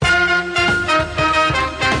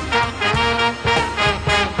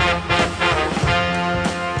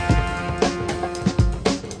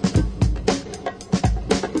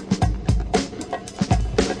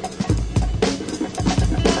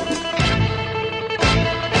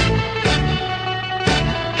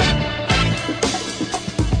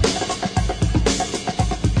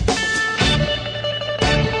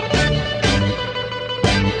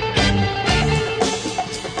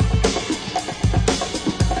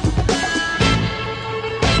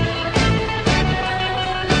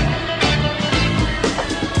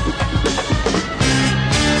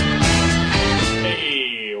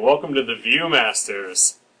welcome to the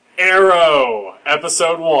Viewmasters. Arrow,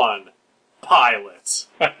 Episode 1, Pilot.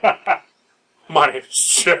 My name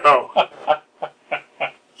is Joe.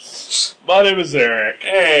 My name is Eric.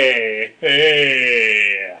 Hey.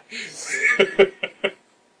 Hey.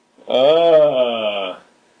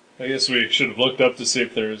 I guess we should have looked up to see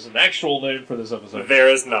if there is an actual name for this episode. There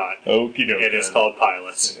is not. Okie dokie. It is called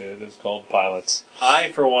Pilots. It is called Pilots.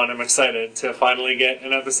 I, for one, am excited to finally get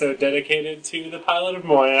an episode dedicated to the pilot of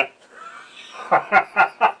Moya.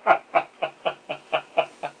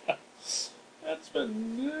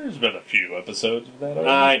 There's been a few episodes of that already.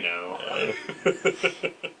 I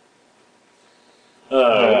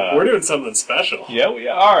know. We're doing something special. Yeah, we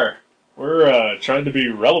are. We're trying to be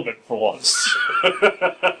relevant for once.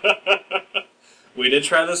 We did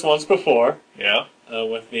try this once before. Yeah.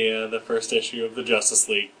 With the first issue of the Justice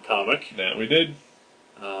League comic. That we did.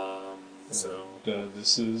 This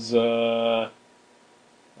is we're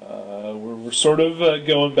sort of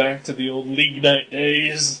going back to the old League Night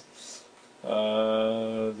days.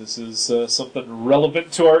 This is something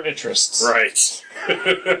relevant to our interests. Right.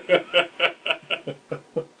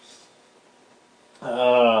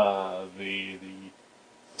 The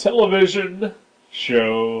television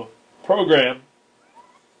show program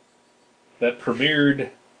that premiered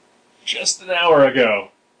just an hour ago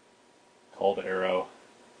called Arrow.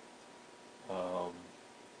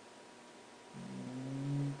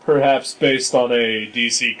 Perhaps based on a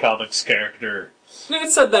DC Comics character.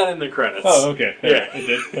 It said that in the credits. Oh, okay. Yeah, it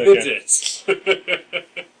did? Okay. It did.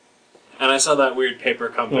 And I saw that weird paper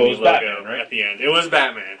company Well, it was logo Batman, right? at the end. It was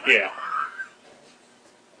Batman, yeah.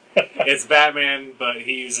 It's Batman, but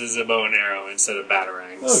he uses a bow and arrow instead of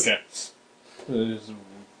batarangs. Okay. There's a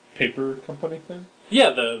paper company thing? Yeah,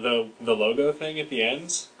 the logo thing at the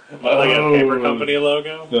end. Like a paper company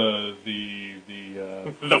logo.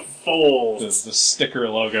 The folds. The sticker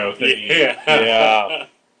logo thing. Yeah. Yeah.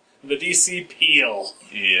 The DC peel.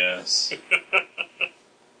 Yes.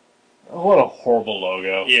 Oh, what a horrible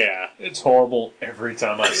logo. Yeah. It's horrible every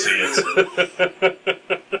time I see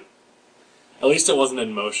it. At least it wasn't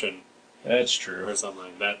in motion That's true. or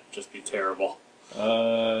something. That'd just be terrible.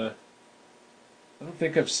 I don't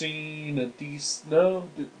think I've seen a DC... No?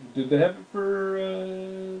 Did they have it for...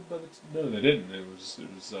 No, they didn't. It was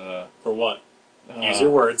For what? Use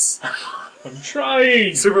your words. I'm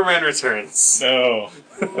trying! Superman Returns. No.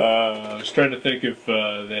 I was trying to think if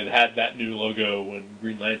they'd had that new logo when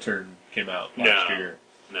Green Lantern came out last year.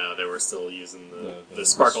 No, they were still using the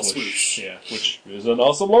sparkle swoosh. Yeah, which is an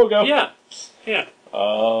awesome logo. Yeah. Yeah.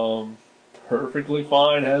 Perfectly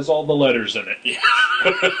fine, has all the letters in it. Yeah.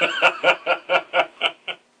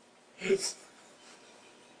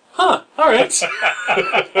 Huh, alright.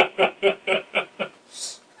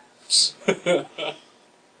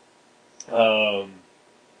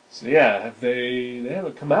 So yeah, they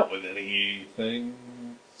haven't come out with anything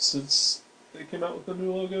since they came out with the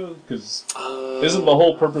new logo? Because isn't the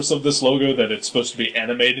whole purpose of this logo that it's supposed to be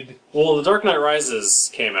animated? Well, The Dark Knight Rises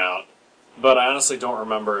came out, but I honestly don't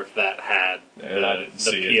remember if that had And I didn't the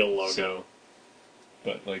see Peel it, logo. so-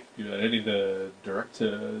 But like, any of the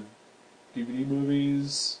direct-to-DVD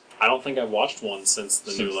movies? I don't think I've watched one since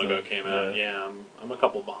the new Since logo then, came out. Yeah, I'm a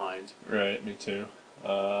couple behind. Right, me too.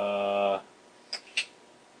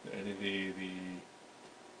 Any of the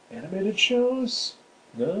animated shows?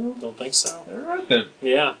 No? Don't think so. Alright then.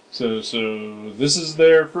 Yeah. So this is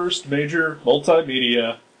their first major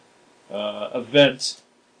multimedia event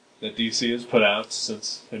that DC has put out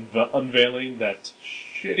since unveiling that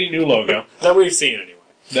shitty new logo That we've seen anyway.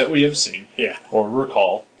 that we have seen Yeah. or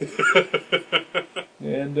recall, and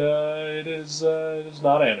it is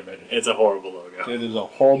not animated. It's a horrible logo. It is a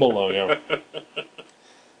horrible logo,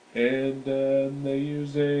 and they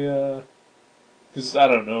use because I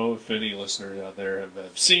don't know if any listeners out there have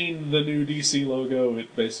seen the new DC logo. It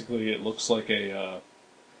looks like a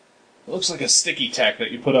sticky tack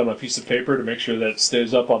that you put on a piece of paper to make sure that it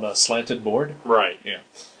stays up on a slanted board. Right. Yeah.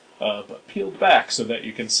 But peeled back so that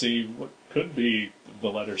you can see what could be the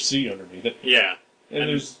letter C underneath it. Yeah. And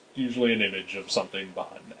there's usually an image of something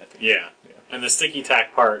behind that. Yeah. And the sticky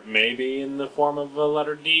tack part may be in the form of a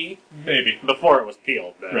letter D. Maybe. Before it was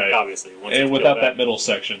peeled, Right. obviously. Once And it's without peeled that back. middle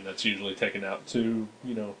section that's usually taken out to,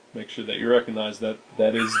 make sure that you recognize that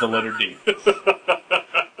that is the letter D.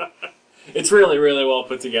 It's really, really well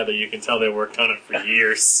put together. You can tell they worked on it for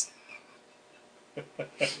years.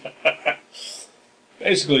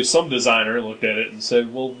 Basically, some designer looked at it and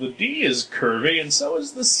said, well, the D is curvy and so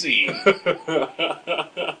is the C.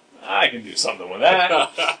 I can do something with that.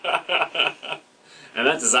 And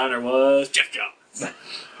that designer was Jeff Johns.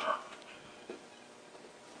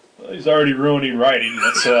 Well, he's already ruining writing.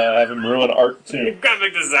 Let's have him ruin art, too.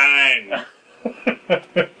 Graphic design!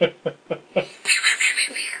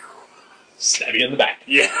 Stab you in the back.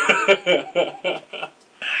 Yeah.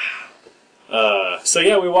 So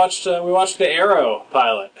yeah, we watched the Arrow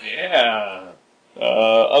pilot. Yeah.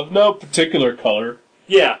 Of no particular color.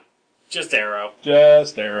 Yeah, just Arrow.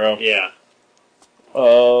 Just Arrow. Yeah.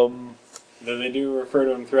 Though they do refer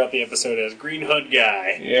to him throughout the episode as Green Hood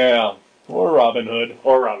Guy. Yeah. Or Robin Hood.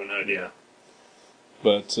 Or Robin Hood, yeah.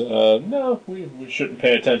 But, no, we shouldn't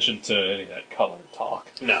pay attention to any of that color talk.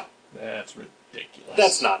 No. That's ridiculous.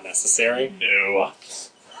 That's not necessary. No.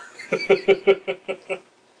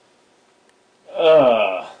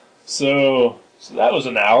 So that was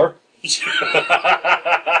an hour.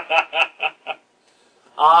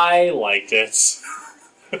 I liked it.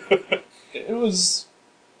 It was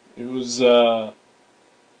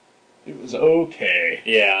okay.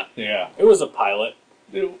 Yeah. Yeah. It was a pilot.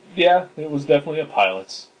 It was definitely a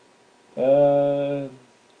pilot. There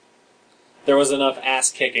was enough ass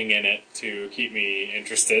kicking in it to keep me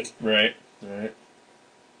interested. Right.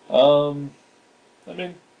 I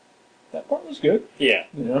mean, that part was good. Yeah.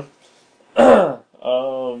 Yeah.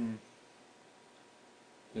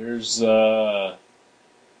 There's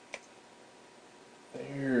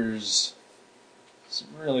some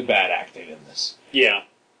really bad acting in this. Yeah.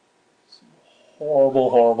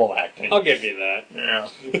 Horrible acting. I'll give you that.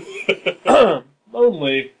 Yeah.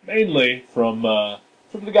 Mainly from the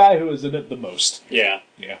guy who is in it the most. Yeah.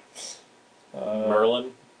 Yeah.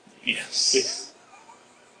 Merlin? Yes.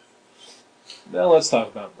 Now let's talk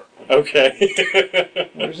about Merlin. Okay.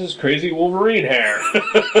 Where's his crazy Wolverine hair?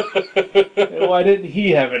 And why didn't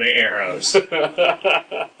he have any arrows?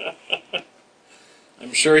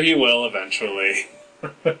 I'm sure he will eventually.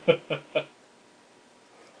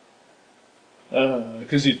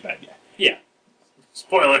 Because he's a bad guy. Yeah.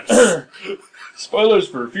 Spoilers. Spoilers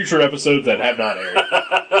for future episodes that have not aired.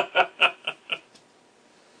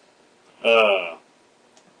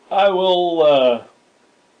 I will,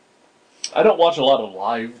 I don't watch a lot of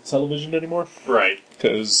live television anymore. Right.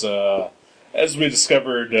 Because, as we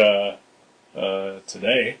discovered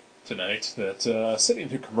tonight, that sitting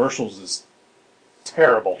through commercials is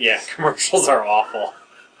terrible. Yeah, commercials are awful.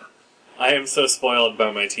 I am so spoiled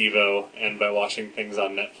by my TiVo and by watching things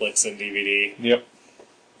on Netflix and DVD. Yep.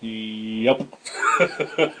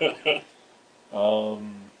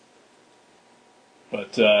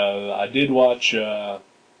 But I did watch. So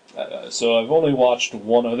I've only watched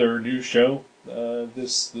one other new show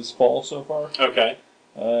this fall so far. Okay.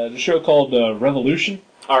 The show called Revolution.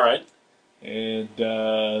 All right. And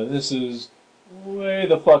this is way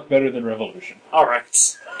the fuck better than Revolution. All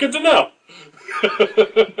right. Good to know.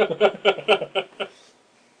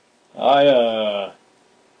 I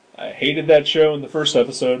hated that show in the first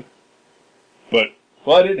episode, but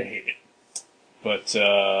I didn't hate it, but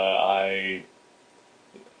I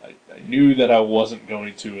knew that I wasn't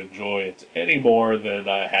going to enjoy it any more than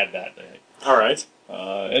I had that night. All right.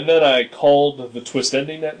 And then I called the twist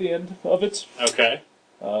ending at the end of it. Okay.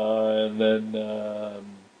 And then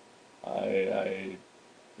I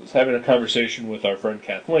was having a conversation with our friend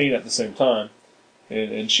Kathleen at the same time,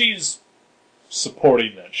 and she's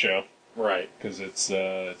supporting that show. Right. Because it's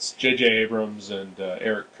J.J. Abrams and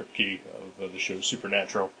Eric Kripke of the show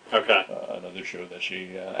Supernatural. Okay. Another show that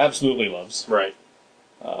she absolutely loves. Right.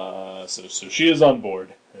 So she is on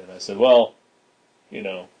board. And I said, well,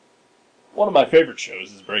 one of my favorite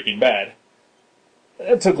shows is Breaking Bad.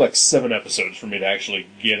 It took like 7 episodes for me to actually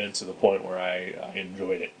get into the point where I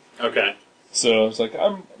enjoyed it. Okay. So I was like,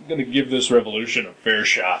 I'm going to give this Revolution a fair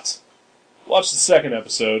shot. Watched the second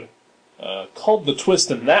episode. Called the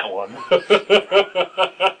twist in that one.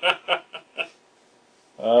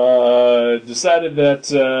 Decided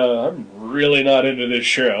that I'm really not into this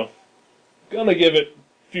show. Gonna give it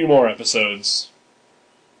a few more episodes.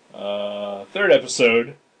 Third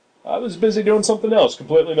episode, I was busy doing something else,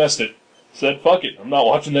 completely missed it. Said, fuck it, I'm not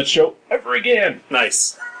watching that show ever again.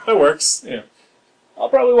 Nice. That works. Yeah. I'll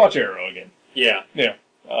probably watch Arrow again. Yeah. Yeah.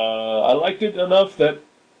 I liked it enough that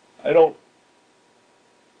I don't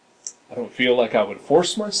feel like I would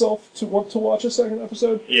force myself to want to watch a second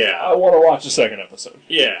episode. Yeah. I want to watch a second episode.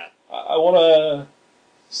 Yeah. I want to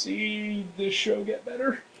see this show get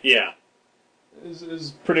better. Yeah.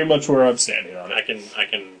 Is pretty much where I'm standing on it. I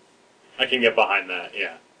can get behind that.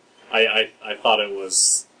 Yeah. I thought it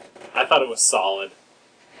was solid.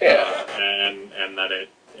 Yeah. And that it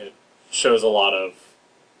shows a lot of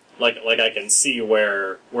like I can see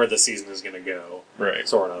where the season is going to go. Right.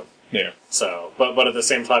 Sort of. Yeah. So, but at the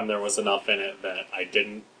same time, there was enough in it that I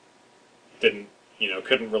couldn't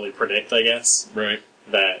really predict, I guess. Right.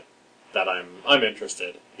 That that I'm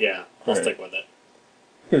interested. Yeah, I'll Right. stick with it.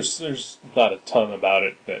 There's not a ton about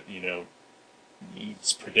it that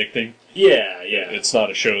needs predicting. Yeah, It's not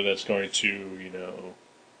a show that's going to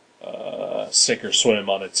sink or swim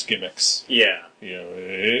on its gimmicks. yeah,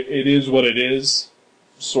 It is what it is,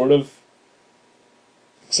 sort of.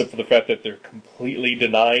 Except for the fact that they're completely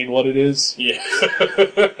denying what it is. yeah.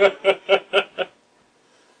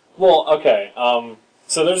 Well, okay.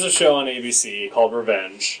 So there's a show on ABC called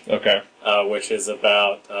Revenge, Okay. which is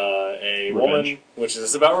about a Revenge. woman. Which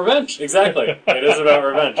is about revenge. Exactly, it is about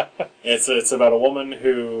revenge. It's about a woman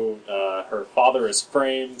who her father is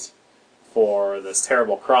framed for this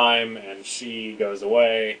terrible crime, and she goes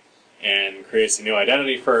away and creates a new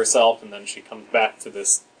identity for herself, and then she comes back to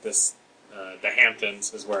this the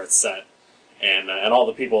Hamptons is where it's set, and all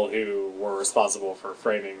the people who were responsible for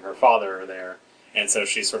framing her father are there, and so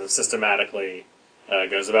she sort of systematically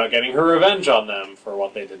goes about getting her revenge on them for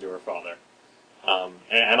what they did to her father.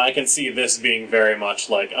 And I can see this being very much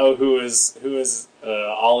like, oh, who is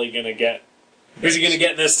Ollie gonna get? Who's he gonna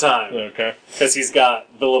get this time? Okay. Because he's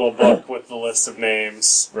got the little book with the list of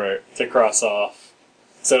names Right. to cross off.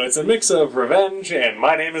 So it's a mix of revenge and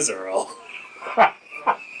My Name is Earl.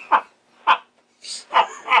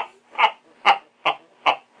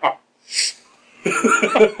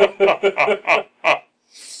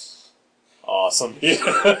 Awesome. Yeah.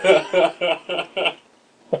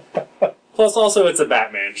 Plus, also, it's a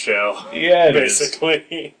Batman show. Yeah, it is.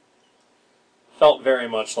 basically. Felt very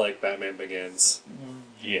much like Batman Begins.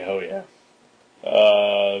 Yeah, oh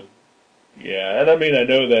yeah. Yeah, and I mean, I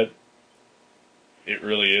know that it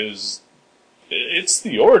really is. It's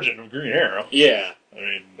the origin of Green Arrow. Yeah, I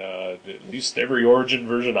mean, at least every origin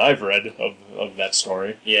version I've read of that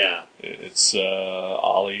story. yeah, It's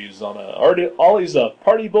Ollie's Ollie's a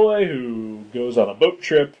party boy who goes on a boat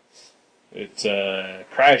trip. It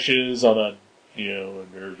crashes on a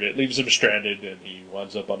or it leaves him stranded, and he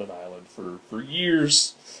winds up on an island for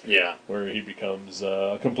years, yeah, where he becomes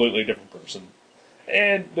a completely different person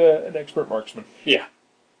and an expert marksman. yeah,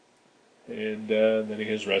 And then he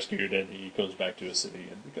is rescued, and he goes back to his city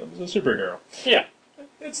and becomes a superhero. yeah.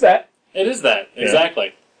 It's that. It is that. Yeah.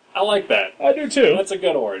 Exactly. I like that. I do too. That's a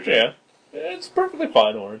good origin. Yeah, it's a perfectly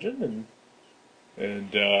fine origin,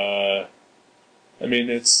 and I mean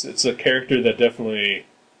it's a character that definitely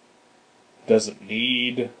doesn't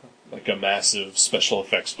need like a massive special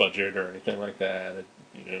effects budget or anything like that.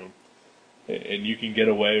 And you can get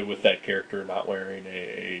away with that character not wearing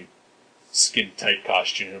a skin tight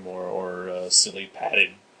costume or a silly padded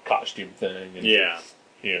costume thing. And, Yeah.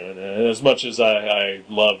 and as much as I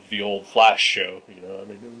love the old Flash show, I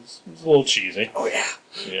mean, it was a little cheesy. Oh, yeah.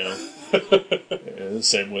 And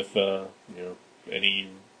same with, any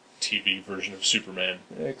TV version of Superman,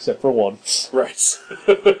 except for one. Right.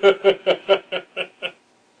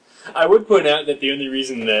 I would point out that the only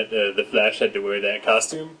reason that the Flash had to wear that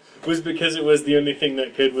costume was because it was the only thing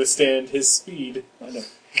that could withstand his speed. I know.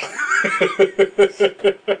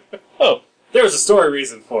 Oh. There was a story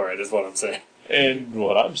reason for it, is what I'm saying. And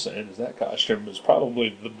what I'm saying is that costume is probably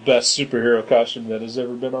the best superhero costume that has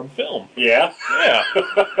ever been on film. Yeah? Yeah.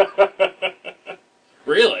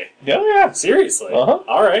 Really? Yeah. Seriously? Uh-huh.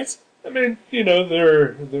 Alright. I mean, there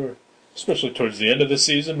were, especially towards the end of the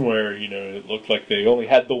season where, it looked like they only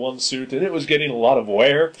had the one suit and it was getting a lot of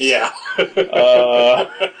wear. Yeah. I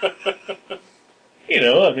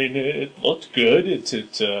mean, it looked good.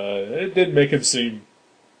 It did make him seem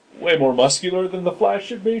way more muscular than the Flash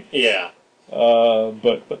should be. Yeah.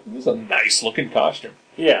 But it was a nice looking costume.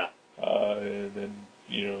 Yeah. And then,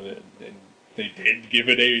 and they did give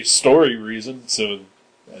it a story reason so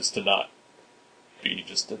as to not be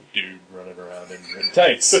just a dude running around in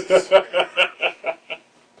tights.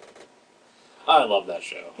 I love that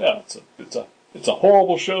show. Yeah, it's a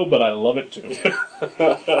horrible show, but I love it too.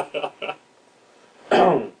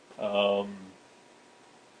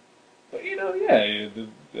 But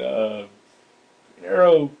yeah,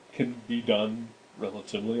 Arrow can be done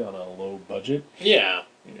relatively on a low budget. Yeah.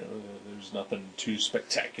 There's nothing too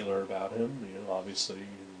spectacular about him. Obviously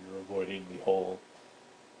you're avoiding the whole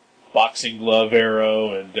boxing glove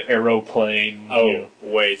Arrow and aeroplane. Oh,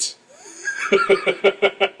 wait.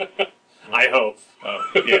 I hope.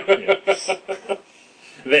 Oh, yeah.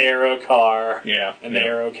 The Arrow car. Yeah. And the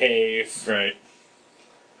Arrow cave. Right.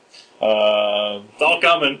 It's all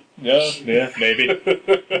coming. Yeah, maybe.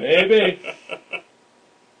 Maybe.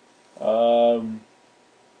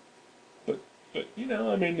 But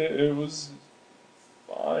I mean, it was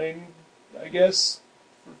fine, I guess.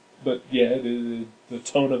 But yeah, the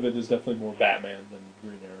tone of it is definitely more Batman than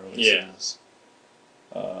Green Arrow. It Yeah. seems.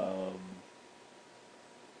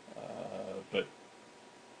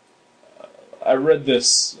 I read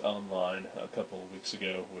this online a couple of weeks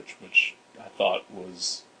ago, which I thought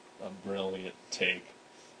was a brilliant take.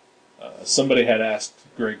 Somebody had asked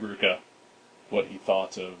Greg Rucka what he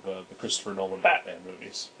thought of the Christopher Nolan Batman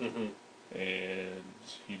movies. Mm-hmm. And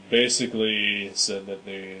he basically said that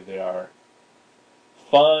they are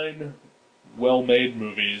fine, well-made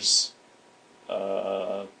movies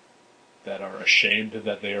that are ashamed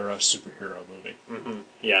that they are a superhero movie. Mm-hmm.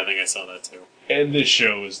 Yeah, I think I saw that too. And this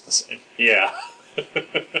show is the same. Yeah.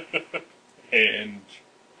 And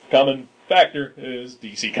common factor is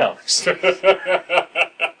DC Comics.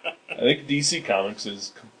 I think DC Comics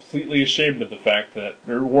is completely ashamed of the fact that,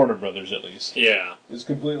 or Warner Brothers at least, Yeah. is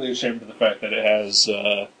completely ashamed of the fact that it has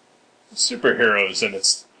superheroes in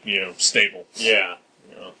its stable. Yeah.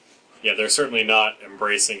 You know. Yeah, they're certainly not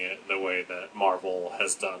embracing it the way that Marvel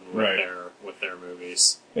has done with Right. with their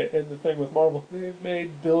movies. And the thing with Marvel, they've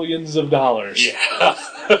made billions of dollars. Yeah.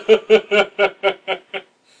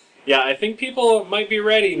 Yeah, I think people might be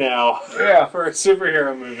ready now Yeah. for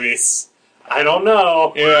superhero movies. I don't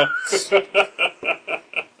know. Yeah.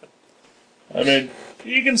 I mean,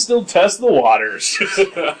 you can still test the waters.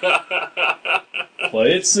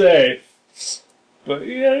 Play it safe. But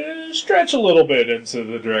stretch a little bit into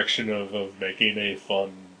the direction of making a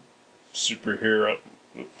fun superhero.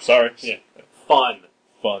 Sorry. Yeah. Fun.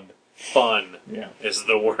 Fun. Fun Yeah. is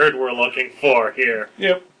the word we're looking for here.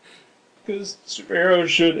 Yep. Because superheroes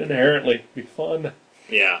should inherently be fun.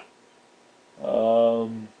 Yeah.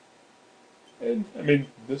 And, I mean,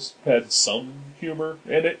 this had some humor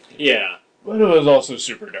in it, Yeah. but it was also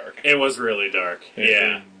super dark. It was really dark. And,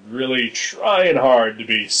 Yeah. and really trying hard to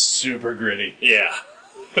be super gritty. Yeah.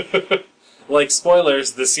 Like,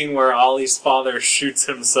 spoilers, the scene where Ollie's father shoots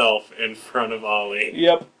himself in front of Ollie.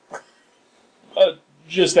 Yep.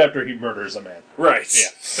 Just after he murders a man. Right.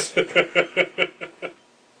 Yeah.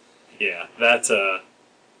 Yeah, that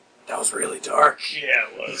was really dark. Yeah,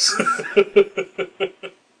 it was.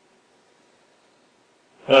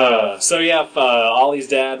 So yeah, Ollie's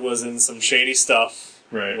dad was in some shady stuff,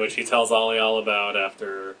 Right. which he tells Ollie all about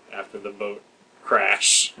after the boat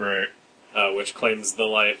crash, Right. which claims the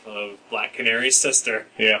life of Black Canary's sister.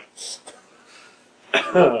 Yeah.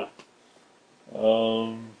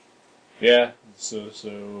 Yeah. So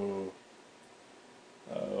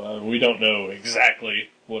we don't know exactly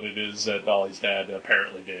what it is that Ollie's dad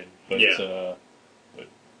apparently did, but Yeah. but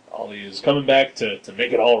Ollie is coming back to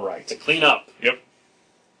make it all right. To clean up. Yep.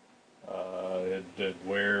 And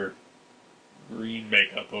wear green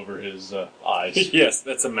makeup over his eyes. Yes,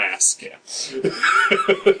 that's a mask. Yeah.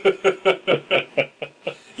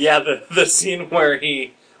 Yeah, the scene where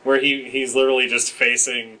he's literally just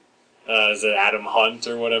facing is it Adam Hunt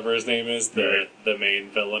or whatever his name is, the main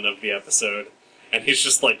villain of the episode, and he's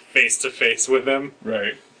just like face to face with him.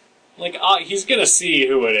 Right. Like he's gonna see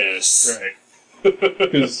who it is. Right.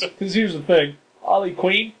 Because here's the thing, Ollie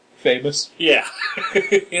Queen, famous. Yeah.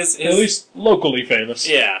 His, At least locally famous.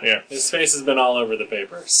 yeah. Yeah. His face has been all over the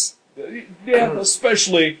papers. Yeah,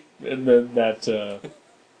 especially in that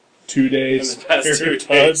 2 days. In the past 2 period of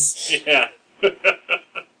days. Yeah.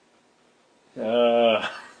 time.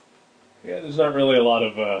 Yeah, there's not really a lot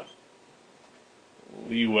of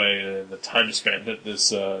leeway in the time span that this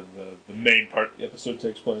the main part of the episode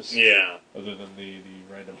takes place. Yeah. Other than the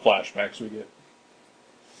random flashbacks we get.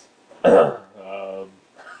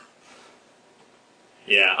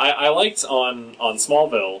 Yeah, I liked on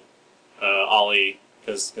Smallville, Ollie,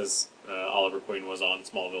 because Oliver Queen was on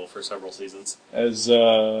Smallville for several seasons. As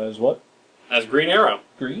what? As Green Arrow.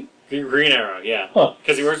 Green? Green Arrow, yeah. Huh.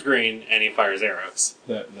 Because he wears green and he fires arrows.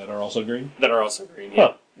 That are also green? That are also green, yeah.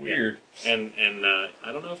 Huh. Weird. And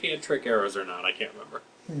I don't know if he had trick arrows or not, I can't remember.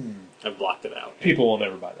 I've blocked it out. People will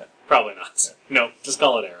never buy that. Probably not. Yeah. No, just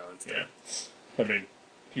call it Arrow instead. I mean,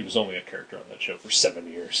 he was only a character on that show for 7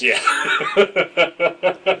 years. Yeah.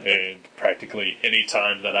 And practically any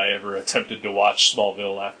time that I ever attempted to watch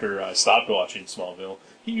Smallville after I stopped watching Smallville,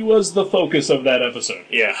 he was the focus of that episode.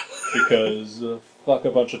 Yeah. Because fuck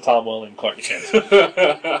a bunch of Tom Welling Clark Kent.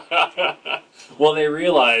 Well, they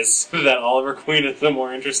realize that Oliver Queen is the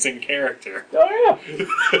more interesting character. Oh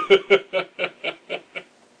yeah.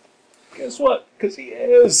 Guess what? Because he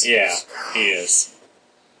is. Yeah, he is.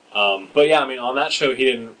 But yeah, I mean, on that show, he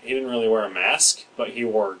didn't really wear a mask, but he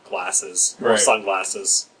wore glasses or Right.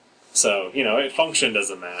 sunglasses. So it functioned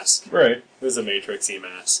as a mask. Right. It was a Matrixy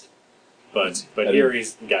mask. But I here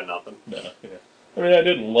he's got nothing. No. Yeah. I mean, I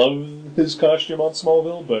didn't love his costume on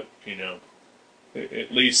Smallville, but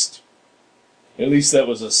at least that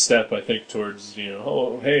was a step, I think, towards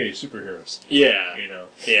oh hey, superheroes. Yeah.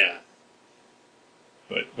 Yeah.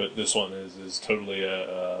 But this one is totally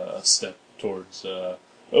a step towards,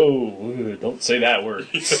 don't say that word.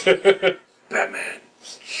 Batman.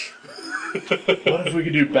 What if we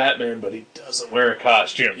could do Batman, but he doesn't wear a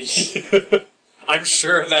costume? I'm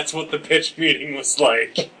sure that's what the pitch meeting was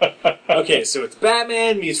like. Okay, so it's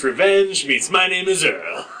Batman meets Revenge meets My Name is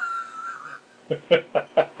Earl.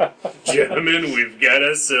 Gentlemen, we've got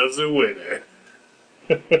ourselves a winner.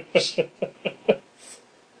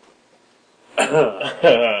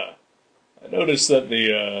 I noticed that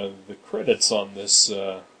the credits on this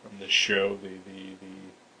show, the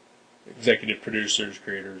executive producers,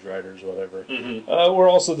 creators, writers, whatever, were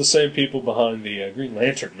also the same people behind the Green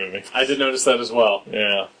Lantern movie. I did notice that as well.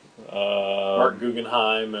 Yeah, Mark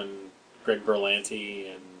Guggenheim and Greg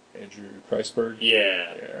Berlanti and Andrew Kreisberg.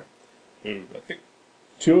 Yeah. Who I think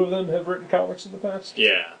 2 of them have written comics in the past.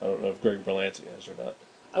 Yeah. I don't know if Greg Berlanti has or not.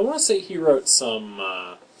 I want to say he wrote some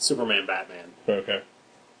Superman Batman. Okay.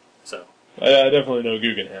 So. I definitely know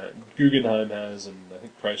Guggenheim has, and I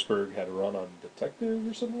think Kreisberg had a run on Detective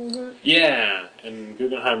or something like that. Yeah, and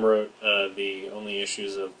Guggenheim wrote the only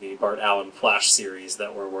issues of the Bart Allen Flash series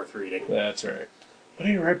that were worth reading. That's right. But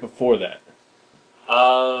he right before that.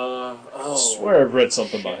 I swear I've read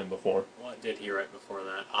something by him before. What did he write before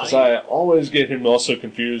that? Because I always get him also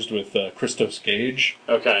confused with Christos Gage.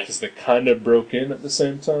 Okay. Because they kind of broke in at the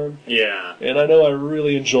same time. Yeah. And I know I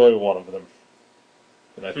really enjoy one of them.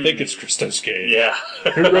 And I think it's Christos Gage. Yeah.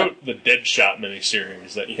 Who wrote the Deadshot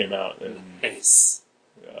miniseries that came out. And, nice.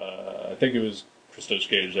 I think it was Christos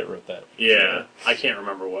Gage that wrote that. Yeah. I can't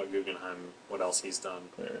remember what else he's done.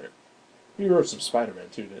 Right. He wrote some Spider-Man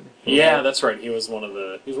too, didn't he? Yeah, that's right. He was one of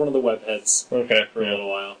the web heads. Okay. For a little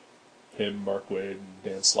while. Him, Mark Waid, and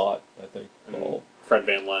Dan Slott, I think. All. Fred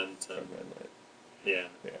Van Lent. Yeah.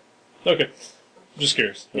 Okay. Just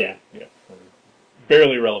curious. Yeah.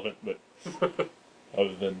 Barely relevant, but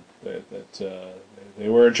other than that they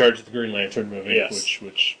were in charge of the Green Lantern movie, yes.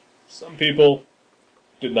 which some people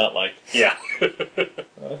did not like. Yeah.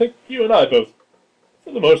 I think you and I both,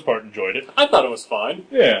 for the most part, enjoyed it. I thought it was fine.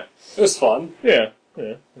 Yeah. It was fun. Yeah.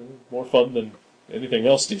 More fun than anything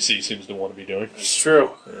else DC seems to want to be doing. It's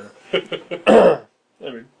true. Yeah. I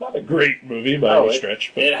mean, not a great movie by any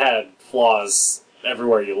stretch. But it had flaws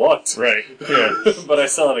everywhere you looked. Right, yeah. But I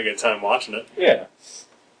still had a good time watching it. Yeah.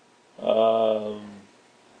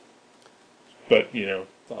 But,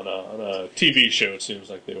 on a TV show, it seems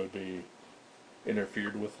like they would be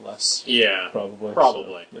interfered with less. Yeah.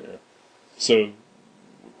 Probably. So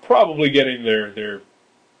probably getting their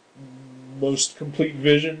most complete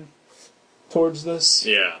vision towards this.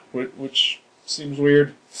 Yeah. Which seems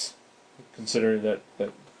weird, considering that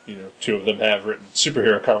 2 of them have written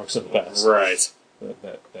superhero comics in the past. Right.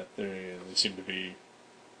 That they seem to be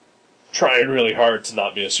trying really hard to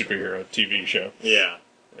not be a superhero TV show. Yeah.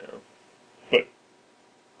 But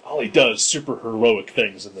Ollie does super heroic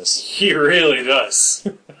things in this. He really does.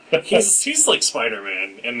 he's like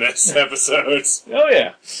Spider-Man in this episode. Oh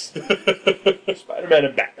yeah. Spider-Man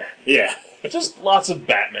and Batman. Yeah. Just lots of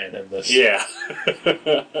Batman in this. Yeah.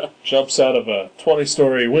 Jumps out of a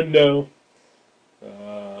 20-story window.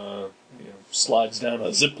 Slides down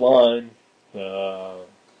a zip line.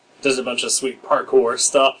 Does a bunch of sweet parkour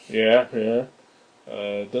stuff. Yeah.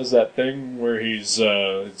 Does that thing where he's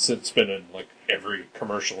it's been in like every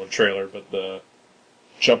commercial and trailer, but the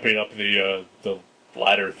jumping up the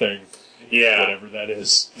ladder thing. Yeah. Whatever that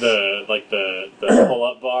is. The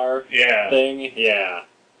pull-up bar. Yeah. Thing. Yeah.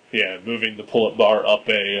 Yeah, moving the pull-up bar up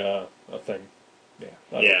a thing. Yeah.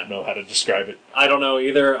 I don't know how to describe it. I don't know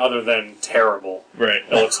either, other than terrible. Right.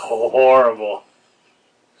 It looks horrible.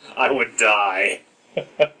 I would die.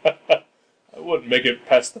 I wouldn't make it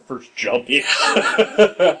past the first jump. Yeah.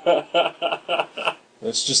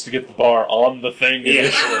 That's just to get the bar on the thing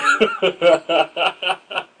initially.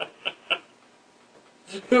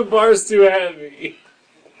 The bar's too heavy.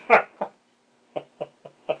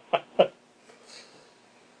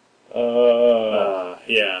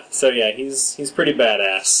 Yeah. So yeah, he's pretty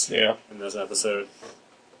badass. Yeah. In this episode.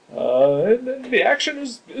 And the action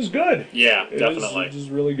is good. Yeah, definitely. It is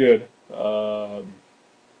really good. There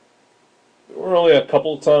were only a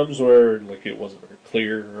couple of times where like it wasn't very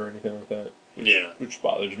clear or anything like that. Which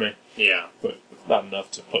bothers me. Yeah. But not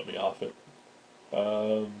enough to put me off it.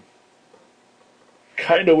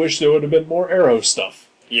 Kind of wish there would have been more Arrow stuff.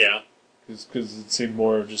 Yeah. Because it seemed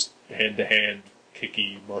more just hand-to-hand,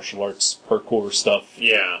 kicky martial arts parkour stuff.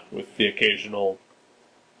 Yeah. With the occasional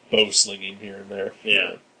bow slinging here and there.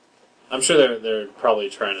 Yeah. I'm sure they're probably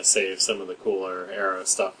trying to save some of the cooler Arrow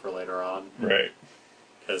stuff for later on. Right.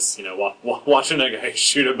 Because, watching a guy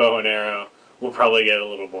shoot a bow and arrow will probably get a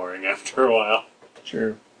little boring after a while.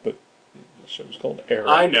 Sure, but the show's called Arrow.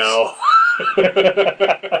 I know.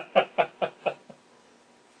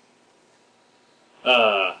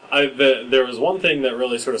 There was one thing that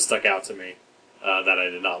really sort of stuck out to me that I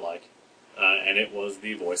did not like, and it was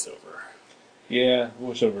the voiceover. Yeah,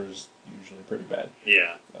 voiceover is usually pretty bad.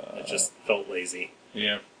 Yeah, it just felt lazy.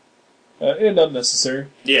 Yeah. And unnecessary.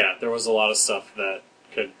 Yeah, there was a lot of stuff that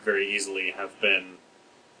could very easily have been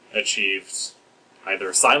achieved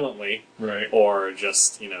either silently Right. or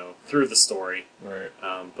just, through the story. Right.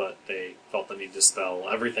 But they felt the need to spell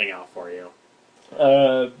everything out for you.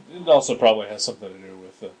 It also probably has something to do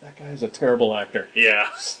with that guy's a terrible actor. Yeah.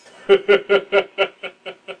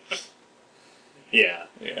 Yeah.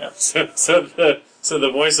 Yeah. So the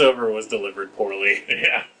voiceover was delivered poorly.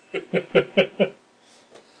 Yeah.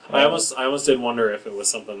 I almost did wonder if it was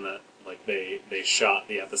something that they shot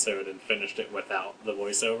the episode and finished it without the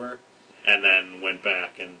voiceover, and then went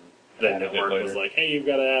back and the Added it network was later. like, "Hey, you've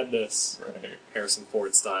got to add this Right. Harrison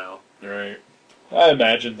Ford style." Right. I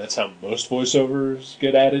imagine that's how most voiceovers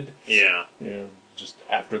get added. Yeah. Just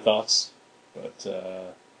afterthoughts. But,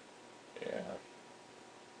 yeah.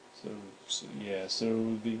 So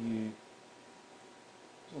there's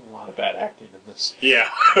a lot of bad acting in this. Yeah.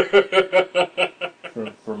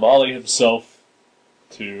 From Ollie himself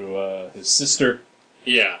to his sister,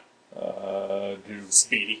 Yeah. to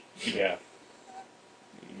Speedy. yeah.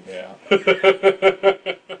 I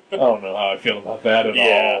don't know how I feel about that at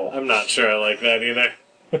Yeah, all. I'm not sure I like that either.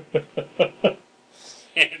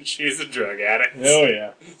 And she's a drug addict. Oh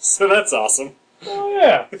yeah. So that's awesome. Oh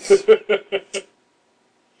yeah.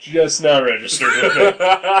 Just now registered with me.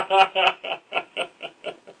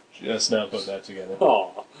 Just now put that together.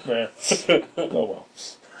 Aw. Yeah. Oh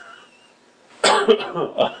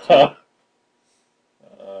well.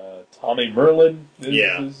 Tommy Merlin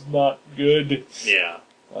is not good. Yeah.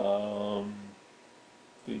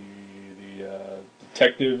 The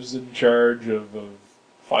detectives in charge of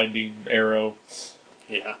finding Arrow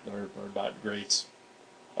Yeah. are not great.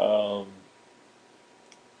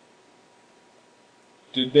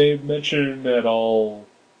 Did they mention at all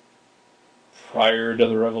prior to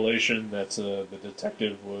the revelation that the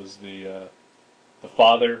detective was the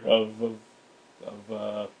father of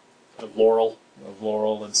Laurel.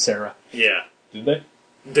 Laurel and Sarah? Yeah. Did they?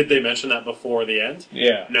 Did they mention that before the end?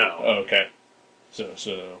 Yeah. No. Oh, okay.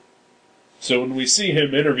 So when we see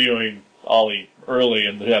him interviewing Ollie early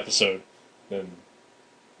in the episode, then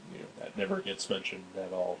that never gets mentioned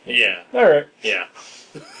at all. Yeah. All right. Yeah.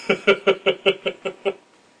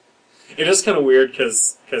 It is kind of weird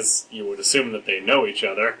because you would assume that they know each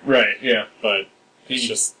other, Right. Yeah. but it's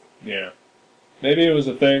just... Yeah. Maybe it was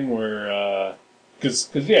a thing where because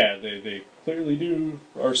they clearly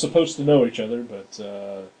are supposed to know each other, but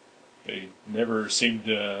they never seem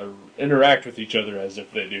to interact with each other as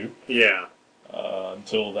if they do. Yeah.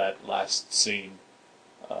 Until that last scene.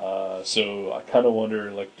 So I kind of wonder,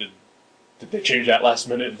 did they change that last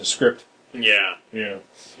minute in the script? Yeah. Yeah.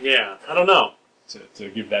 Yeah. I don't know. To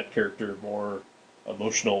give that character more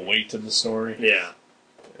emotional weight in the story. Yeah.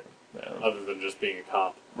 I don't know. Other than just being a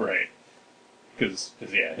cop. Right. Because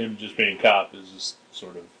him just being a cop is just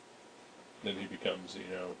sort of... Then he becomes,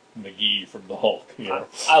 McGee from the Hulk,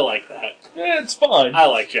 I like that. Yeah, it's fine. I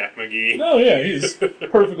like Jack McGee. No, yeah, he's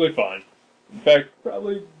perfectly fine. In fact,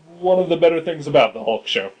 probably one of the better things about the Hulk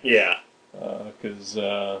show. Yeah. Because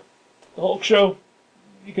the Hulk show,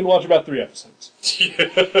 you can watch about 3 episodes.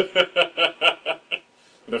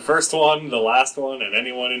 The first one, the last one, and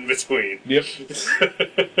anyone in between. Yep.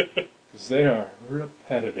 Because they are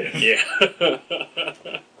repetitive. Yeah.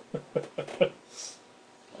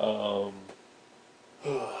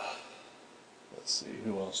 Let's see,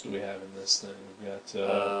 who else do we have in this thing? We've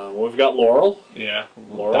got, we've got Laurel. yeah,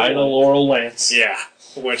 Laurel Dinah Lance. Laurel Lance. Yeah.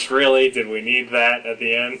 Which really, did we need that at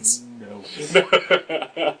the end? No.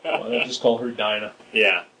 Why not just call her Dinah?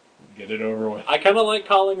 Yeah. Get it over with. I kind of like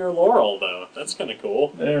calling her Laurel, though. That's kind of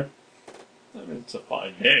cool. There. I mean, it's a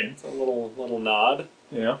fine name. It's a little nod.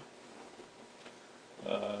 Yeah.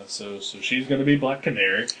 So she's going to be Black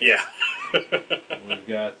Canary. Yeah. We've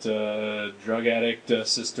got drug addict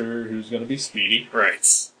sister who's going to be Speedy. Right.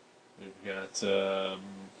 We've got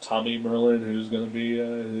Tommy Merlin who's going to be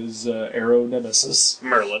his Arrow nemesis.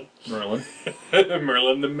 Merlin. Merlin.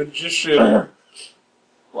 Merlin the magician.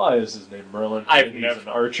 Why is his name Merlin? I've He's never- an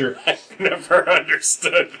archer. I've never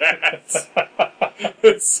understood that.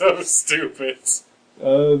 It's so stupid.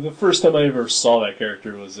 The first time I ever saw that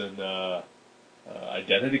character was in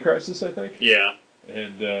Identity Crisis, I think. Yeah.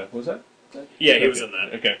 And was that? Yeah, he was in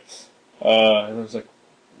that. Okay. And I was like,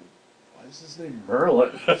 why is his name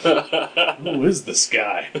Merlin? Who is this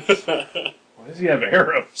guy? Why does he have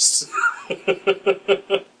arrows?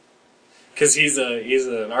 Because he's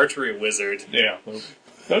an archery wizard. Yeah.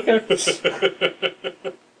 Okay.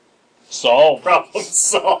 Solved. Problem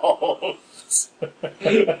solved.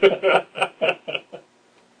 I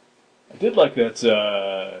did like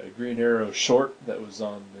that Green Arrow short that was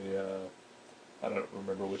on the, I don't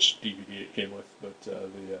remember which DVD it came with, but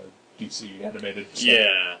the DC animated stuff,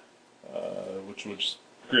 Yeah. which was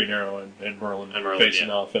Green Arrow and Merlin, And Merlin, facing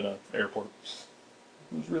yeah. off in an airport.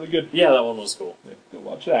 It was really good. Yeah, that one was cool. Yeah, go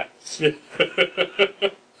watch that.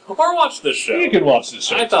 Or watch this show. You can watch this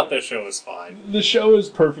show. I thought this show was fine. The show is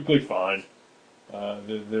perfectly fine.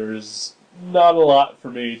 There's not a lot for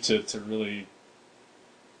me to really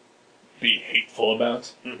be hateful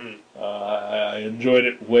about. Mm-hmm. I enjoyed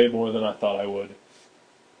it way more than I thought I would.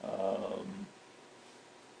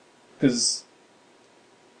 Because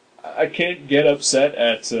I can't get upset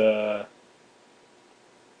at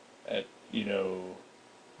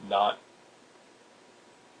not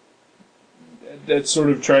that sort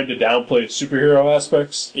of trying to downplay superhero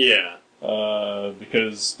aspects. Yeah.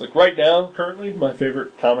 Because like right now, currently, my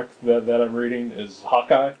favorite comic that I'm reading is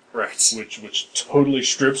Hawkeye, Right. which totally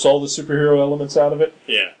strips all the superhero elements out of it.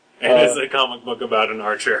 Yeah. It is a comic book about an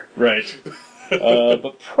archer. Right.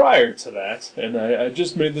 But prior to that, and I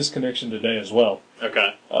just made this connection today as well.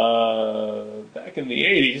 Okay. Back in the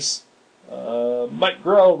 80s, Mike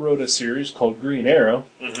Grell wrote a series called Green Arrow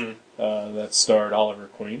Mm-hmm. that starred Oliver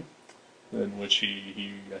Queen, in which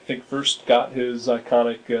he I think first got his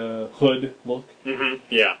iconic hood look. Mm-hmm.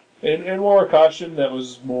 Yeah. And wore a costume that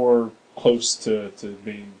was more close to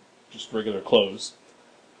being just regular clothes.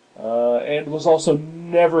 And was also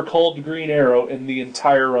never called Green Arrow in the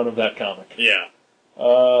entire run of that comic. Yeah.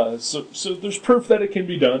 So there's proof that it can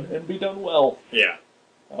be done, and be done well. Yeah.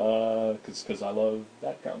 Because I love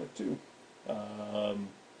that comic too.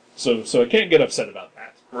 So I can't get upset about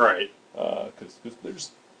that. Right. Because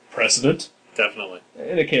there's precedent, Definitely.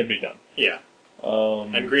 and it can be done. Yeah.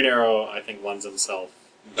 And Green Arrow, I think, lends himself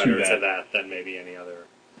better to that than maybe any other.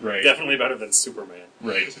 Right. Definitely better than Superman.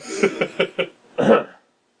 Right.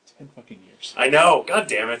 10 fucking years. I know. God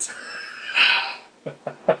damn it.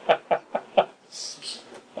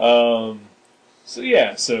 So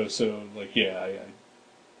yeah, so like yeah, I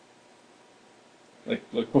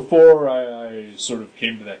like before I sort of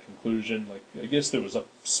came to that conclusion. Like I guess there was a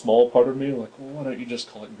small part of me like, well, why don't you just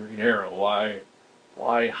call it Green Arrow? Why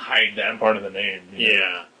hide that part of the name? You know?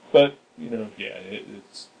 Yeah. But yeah,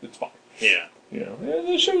 it's fine. Yeah. And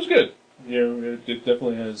the show's good. It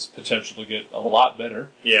definitely has potential to get a lot better.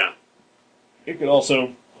 Yeah. It could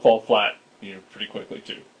also fall flat, pretty quickly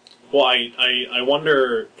too. Well, I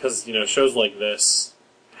wonder, because, shows like this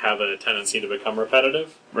have a tendency to become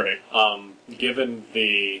repetitive. Right. Given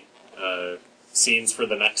the scenes for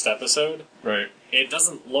the next episode, Right. it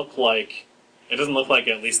doesn't look like at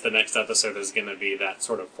least the next episode is going to be that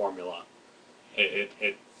sort of formula.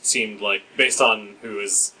 It seemed like, based on who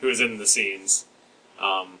is in the scenes,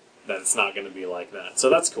 that it's not going to be like that. So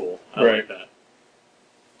that's cool. I like that.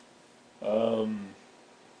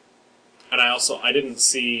 And I didn't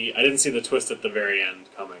see the twist at the very end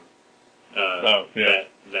coming.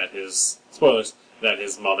 That his spoilers, that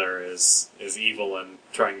his mother is evil and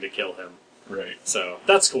trying to kill him. Right. So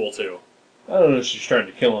that's cool too. I don't know if she's trying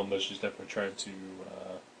to kill him, but she's definitely trying to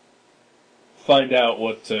find out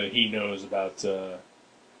what he knows about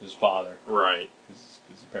his father. Right.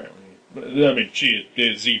 Because apparently, I mean, she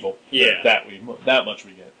is evil. Yeah. That much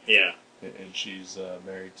we get. Yeah. And she's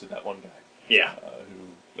married to that one guy. Yeah.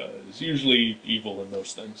 Who is usually evil in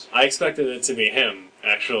most things. I expected it to be him,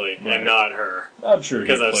 actually, and not her. I'm sure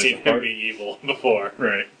because I've plays seen a him part. be evil before.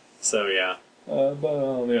 Right. So yeah. But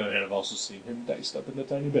on the other hand, I've also seen him diced up into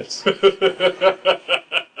tiny bits.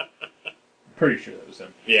 Pretty sure that was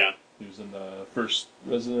him. Yeah. He was in the first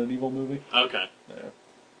Resident Evil movie. Okay. Yeah.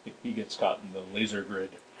 He gets caught in the laser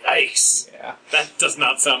grid. Yikes! Yeah. That does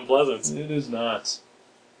not sound pleasant. It is not.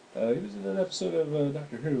 He was in an episode of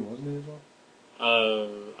Doctor Who, wasn't he, as well?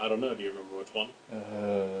 I don't know. Do you remember which one?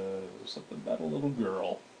 Something about a little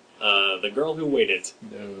girl. The Girl Who Waited.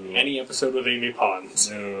 No. Any episode with Amy Pond.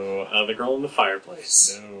 No. The Girl in the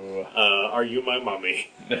Fireplace. No. Are You My Mummy?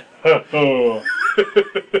 Oh.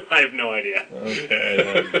 I have no idea.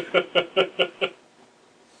 Okay, then.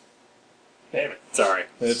 Damn it. Sorry.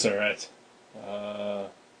 It's alright.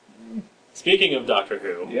 Speaking of Doctor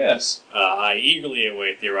Who, Yes. I eagerly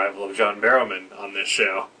await the arrival of John Barrowman on this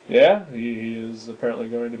show. Yeah, he is apparently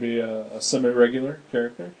going to be a semi-regular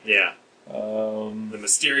character. Yeah. The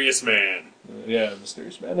Mysterious Man. Yeah,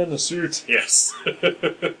 mysterious man in a suit. Yes.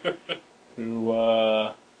 Who,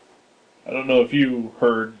 I don't know if you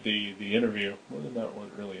heard the interview. Well, that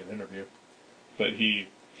wasn't really an interview. But he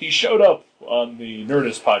he showed up on the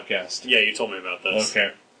Nerdist podcast. Yeah, you told me about this.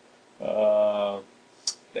 Okay.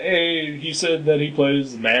 He said that he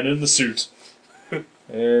plays the man in the suit.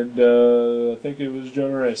 And I think it was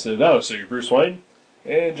Jonah Ray said, "Oh, so you're Bruce Wayne?"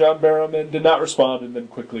 And John Barrowman did not respond and then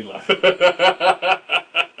quickly left.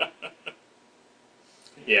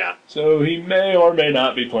 Yeah. So he may or may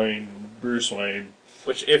not be playing Bruce Wayne.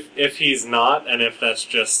 Which, if he's not, and if that's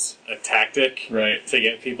just a tactic Right. to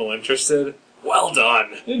get people interested, well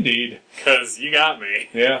done. Indeed. Because you got me.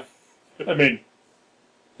 Yeah. I mean,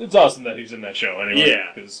 it's awesome that he's in that show anyway.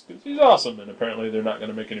 Yeah. Because he's awesome, and apparently they're not going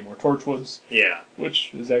to make any more Torchwoods, Yeah.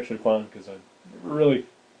 which is actually fun because I never really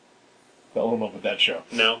fell in love with that show.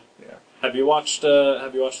 No? Yeah. Have you watched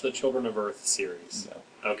the Children of Earth series?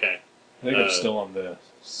 No. Okay. I think I'm still on the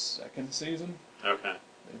second season, Okay.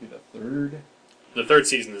 maybe the third. The third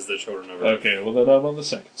season is the Children of Earth. Okay, well then I'm on the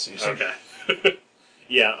second season. Okay.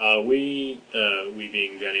 Yeah, we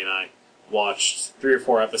being Jenny and I, watched 3 or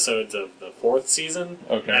 4 episodes of the 4th season,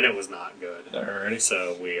 Okay. and it was not good. Alrighty.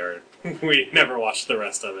 So we never watched the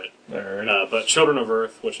rest of it. Alrighty. But Children of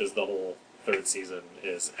Earth, which is the whole 3rd season,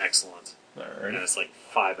 is excellent. And Alrighty. it's like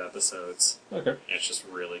 5 episodes. Okay. And it's just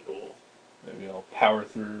really cool. Maybe I'll power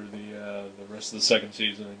through the rest of the second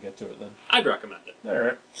season and get to it then. I'd recommend it.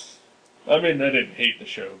 Alright. I mean, I didn't hate the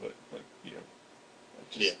show, but, like, you know,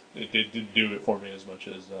 it didn't do it for me as much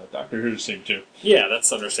as Doctor Who seemed to. Yeah,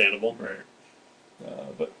 that's understandable. Right.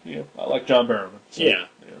 But, you know, I like John Barrowman. So, Yeah.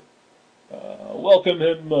 You know, welcome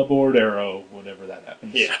him aboard Arrow whenever that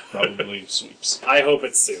happens. Yeah. Probably sweeps. I hope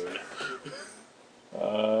it's soon.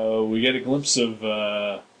 We get a glimpse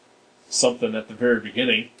of something at the very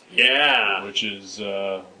beginning, Yeah. which is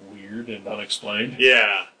weird and unexplained.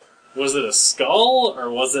 Yeah. Was it a skull, or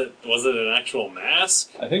was it an actual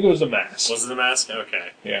mask? I think it was a mask. Was it a mask?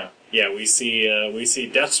 Okay. Yeah. Yeah, we see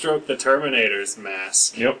Deathstroke the Terminator's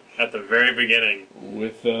mask. Yep. At the very beginning.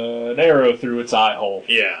 With an arrow through its eye hole.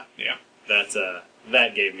 Yeah. Yeah.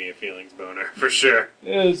 That gave me a feelings boner, for sure.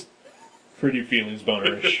 It was pretty feelings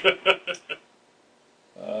bonerish.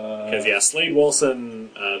 Because, yeah, Slade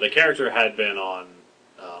Wilson, the character had been on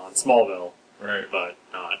Smallville, Right. but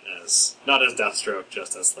not as Deathstroke,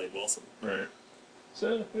 just as Slade Wilson. Right.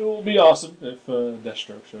 So it will be awesome if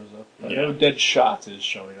Deathstroke shows up. I know Deadshot is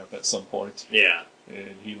showing up at some point, Yeah.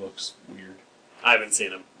 and he looks weird. I haven't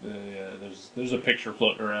seen him. Yeah, there's a picture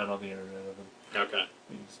floating around on the internet of him. Okay.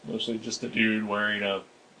 He's mostly just a dude wearing a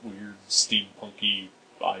weird steampunky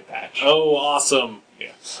eye patch. Oh, awesome.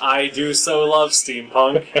 Yeah. I do so love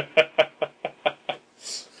steampunk.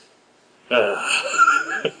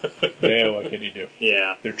 Yeah, what can you do?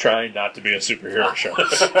 Yeah. They're trying not to be a superhero show.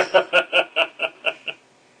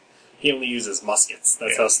 He only uses muskets.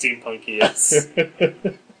 That's Yeah. how steampunky is.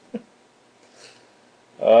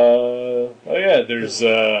 Oh yeah, there's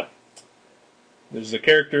a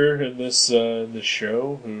character in this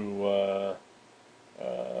show who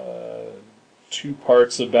two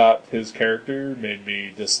parts about his character made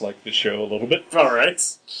me dislike the show a little bit. Alright.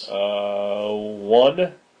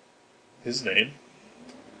 One, his name,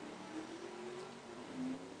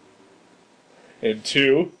 and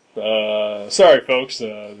two, sorry folks,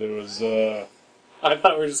 there was I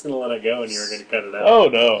thought we were just going to let it go and you were going to cut it out. oh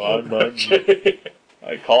no,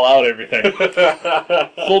 I call out everything.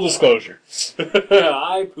 Full disclosure.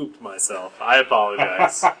 I pooped myself. I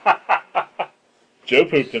apologize. Joe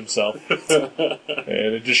pooped himself, and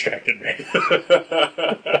it distracted me.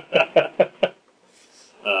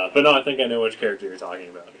 But no, I think I know which character you're talking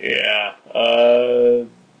about. Yeah.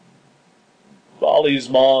 Ollie's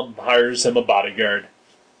mom hires him a bodyguard,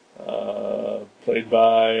 played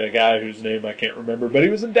by a guy whose name I can't remember, but he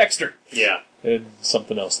was in Dexter, Yeah. and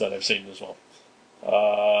something else that I've seen as well.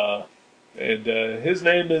 And his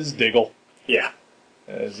name is Diggle, Yeah.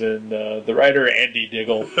 as in the writer Andy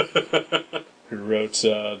Diggle, who wrote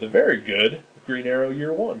the very good Green Arrow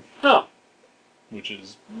Year One, Oh, which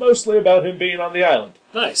is mostly about him being on the island.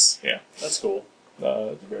 nice. Yeah. That's cool.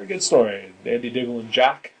 It's a very good story. Andy Diggle and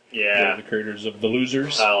Jock, Yeah. the creators of The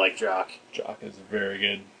Losers. I like Jock. Jock is a very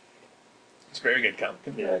good comic.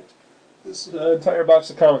 In Yeah. fact, this entire box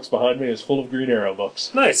of comics behind me is full of Green Arrow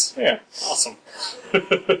books. Nice. Yeah. Awesome.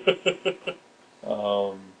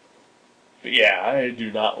 But yeah, I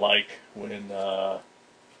do not like when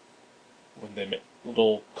they make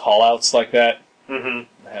little call-outs like that. Mm-hmm.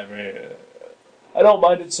 I don't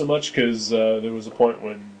mind it so much because there was a point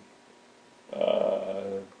when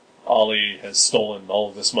Ollie has stolen all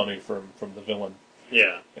of this money from the villain,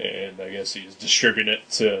 Yeah. and I guess he's distributing it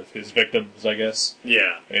to his victims, I guess.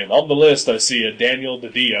 Yeah. And on the list, I see a Daniel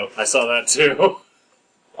DiDio. I saw that too.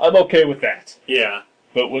 I'm okay with that. Yeah.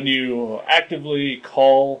 But when you actively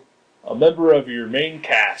call a member of your main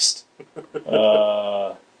cast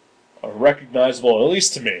recognizable, at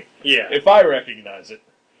least to me, Yeah. if I recognize it,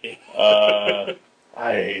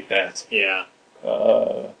 I hate that. Yeah.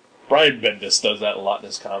 Brian Bendis does that a lot in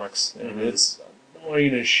his comics, and it's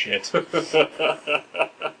annoying as shit.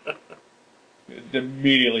 It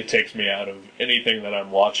immediately takes me out of anything that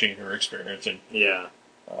I'm watching or experiencing. Yeah.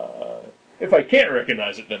 If I can't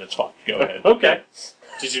recognize it, then it's fine. Go ahead. Okay.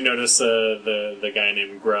 Did you notice the guy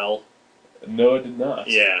named Grell? No, I did not.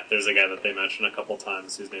 Yeah, there's a guy that they mention a couple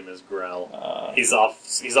times whose name is Grell. He's off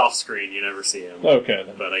screen. You never see him. Okay,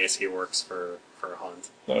 then. But I guess he works for Hunt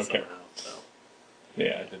Okay. somehow. So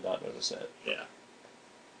Yeah, I did not notice that. yeah,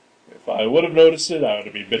 If I would have noticed it, I would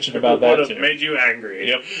have been bitching about that would too. have made you angry.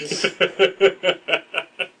 Yep.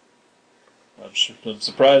 I'm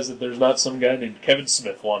surprised that there's not some guy named Kevin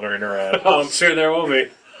Smith wandering around. Oh, I'm sure there will be.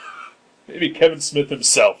 Maybe Kevin Smith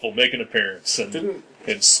himself will make an appearance in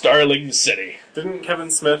Starling City. Didn't Kevin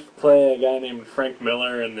Smith play a guy named Frank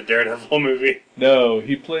Miller in the Daredevil movie? No,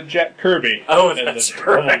 he played Jack Kirby. Oh, in that's the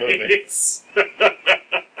Daredevil right. movie.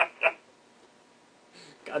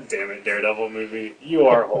 God damn it, Daredevil movie. You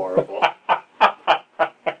are horrible.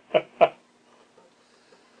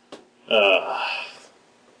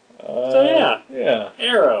 So yeah. Yeah.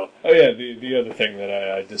 Arrow. Oh yeah, the other thing that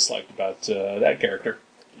I disliked about that character.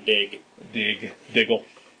 Diggle. Diggle.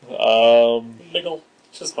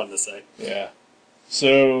 It's just fun to say. Yeah.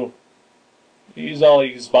 So, he's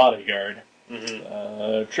Ollie's bodyguard.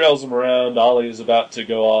 Mm-hmm. Trails him around. Ollie is about to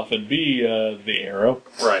go off and be the Arrow.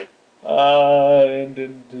 Right.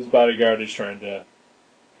 And his bodyguard is trying to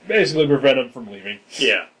basically prevent him from leaving.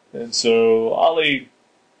 Yeah. And so Ollie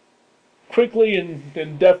quickly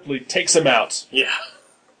and deftly takes him out. Yeah.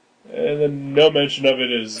 And then no mention of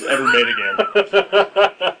it is ever made again.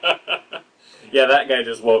 Yeah, that guy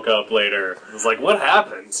just woke up later. It was like, what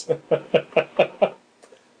happened?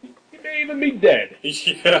 He may even be dead.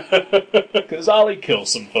 Yeah. Because Ollie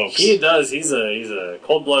kills some folks. He does. He's a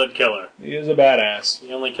cold-blooded killer. He is a badass.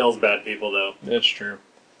 He only kills bad people, though. That's true.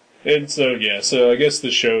 And so, yeah, so I guess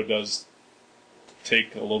the show does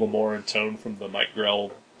take a little more in tone from the Mike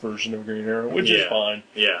Grell version of Green Arrow, which is fine.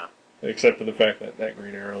 Yeah. Except for the fact that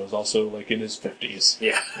Green Arrow is also, like, in his 50s.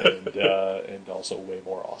 Yeah. And also way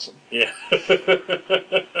more awesome. Yeah.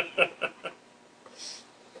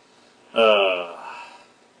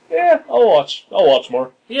 Yeah, I'll watch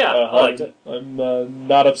more. Yeah, I liked it. I'm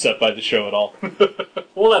not upset by the show at all.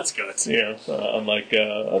 Well, that's good. Yeah, unlike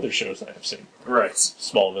other shows I have seen. Right.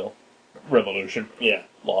 Smallville, Revolution, Yeah.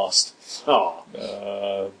 Lost. Oh.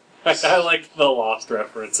 I liked the Lost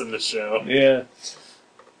reference in the show. Yeah.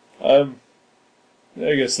 I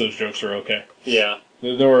guess those jokes are okay. Yeah.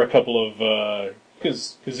 There were a couple of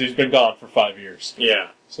because he's been gone for 5 years. Yeah.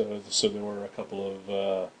 So there were a couple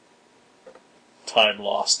of time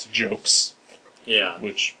lost jokes. Yeah.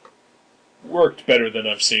 Which worked better than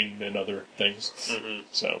I've seen in other things. Mm-hmm.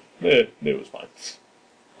 So it was fine.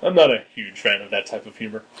 I'm not a huge fan of that type of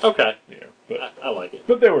humor. Okay. Yeah, but I like it.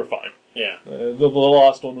 But they were fine. Yeah. The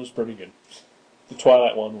Lost one was pretty good. The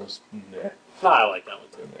Twilight one was nah. No, I like that one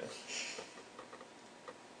too. Yeah.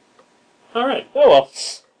 All right. Oh well.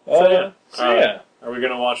 Yeah. Are we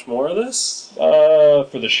gonna watch more of this? For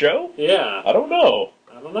the show? Yeah. I don't know.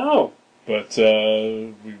 But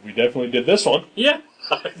we definitely did this one. Yeah.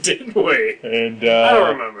 Did we? And I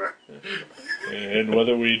don't remember. And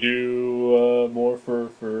whether we do more for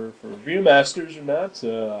Viewmasters or not,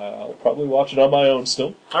 I'll probably watch it on my own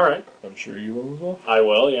still. All right. I'm sure you will as well. I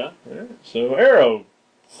will. Yeah. All right. So Arrow,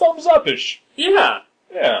 thumbs up-ish. Yeah.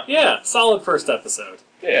 Yeah. Yeah. Solid first episode.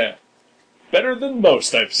 Yeah. Better than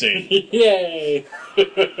most I've seen. Yay!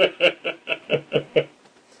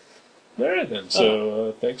 Alright then,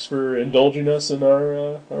 so thanks for indulging us in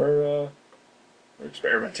our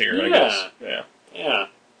experiment here, I guess. Yeah. Yeah.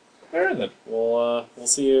 Alright then. We'll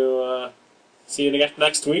see you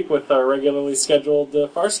next week with our regularly scheduled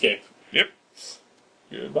Farscape. Yep.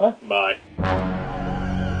 Goodbye. Bye.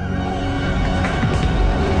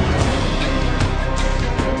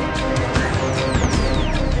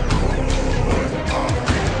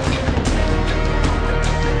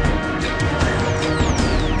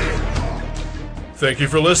 Thank you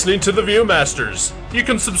for listening to The Viewmasters. You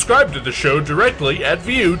can subscribe to the show directly at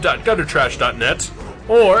view.guttertrash.net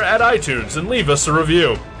or at iTunes and leave us a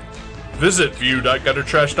review. Visit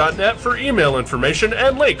view.guttertrash.net for email information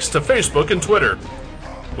and links to Facebook and Twitter.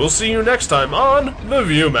 We'll see you next time on The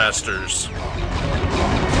Viewmasters.